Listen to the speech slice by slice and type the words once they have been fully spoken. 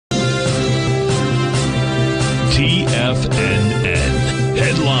TFNN.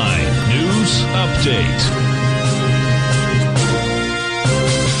 Headline News Update.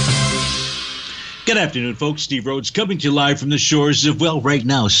 Good afternoon, folks. Steve Rhodes coming to you live from the shores of, well, right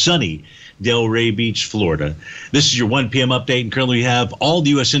now, sunny Delray Beach, Florida. This is your 1 p.m. update, and currently we have all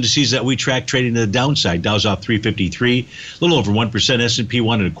the U.S. indices that we track trading to the downside. Dow's off 353, a little over 1%. S&P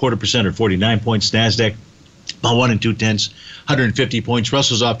 1.25% or 49 points. NASDAQ about 1 2/10, 150 points.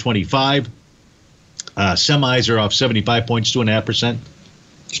 Russell's off 25. Semis are off 75 points, 2.5%.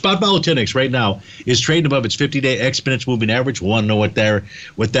 Spot volatility index right now is trading above its 50-day exponential moving average. We want to know what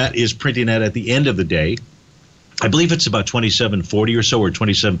that is printing at the end of the day. I believe it's about 27.40 or so, or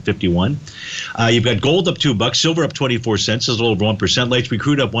 27.51. You've got gold up $2, silver up 24 cents, is a little over 1%. Light sweet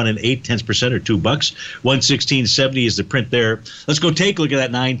crude up 1 8/10% or $2. 116.70 is the print there. Let's go take a look at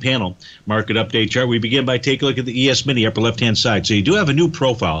that 9-panel market update chart. We begin by taking a look at the ES Mini, upper left-hand side. So you do have a new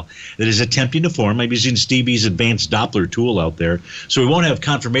profile that is attempting to form. I'm using Stevie's advanced Doppler tool out there, so we won't have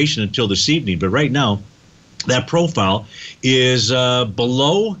confirmation until this evening. But right now, that profile is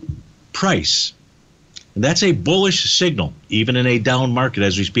below price. And that's a bullish signal, even in a down market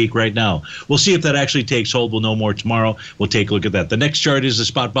as we speak right now. We'll see if that actually takes hold. We'll know more tomorrow. We'll take a look at that. The next chart is the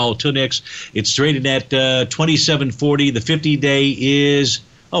spot volatility index. It's trading at 27.40. The 50-day is,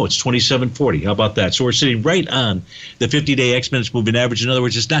 it's 27.40. How about that? So we're sitting right on the 50-day exponential moving average. In other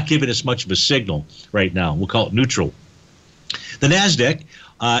words, it's not giving us much of a signal right now. We'll call it neutral. The NASDAQ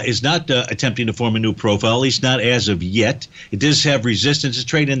is not attempting to form a new profile, at least not as of yet. It does have resistance. It's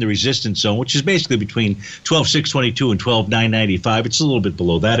trading in the resistance zone, which is basically between 12,622 and 12,995. It's a little bit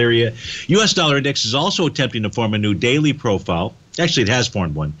below that area. U.S. dollar index is also attempting to form a new daily profile. Actually, it has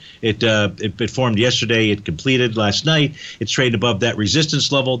formed one. It formed yesterday. It completed last night. It's trading above that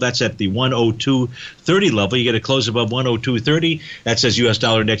resistance level. That's at the 102.30 level. You get a close above 102.30. That says U.S.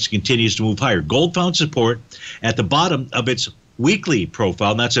 dollar index continues to move higher. Gold found support at the bottom of its weekly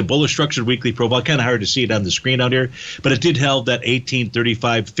profile, and that's a bullish structured weekly profile. Kind of hard to see it on the screen out here, but it did held that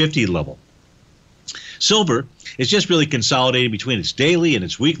 1835.50 level. Silver is just really consolidating between its daily and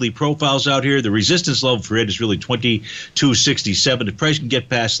its weekly profiles out here. The resistance level for it is really 22.67. If price can get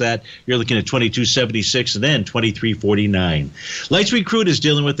past that, you're looking at 22.76 and then 23.49. Light sweet crude is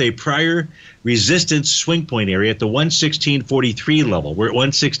dealing with a prior resistance swing point area at the 116.43 level. We're at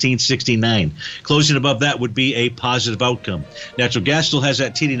 116.69. Closing above that would be a positive outcome. Natural gas still has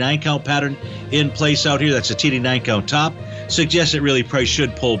that TD9 count pattern in place out here. That's a TD9 count top. Suggests that really price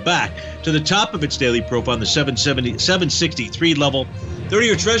should pull back to the top of its daily profile on the 763 level.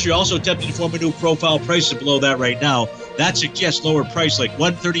 30-year Treasury also attempting to form a new profile. Price is below that right now. That suggests lower price like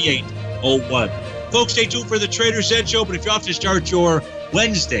 138.01. Folks, stay tuned for the Trader's Edge show. But if you're off to start your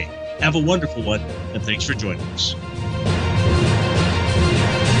Wednesday, have a wonderful one, and thanks for joining us.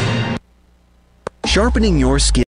 Sharpening your skin.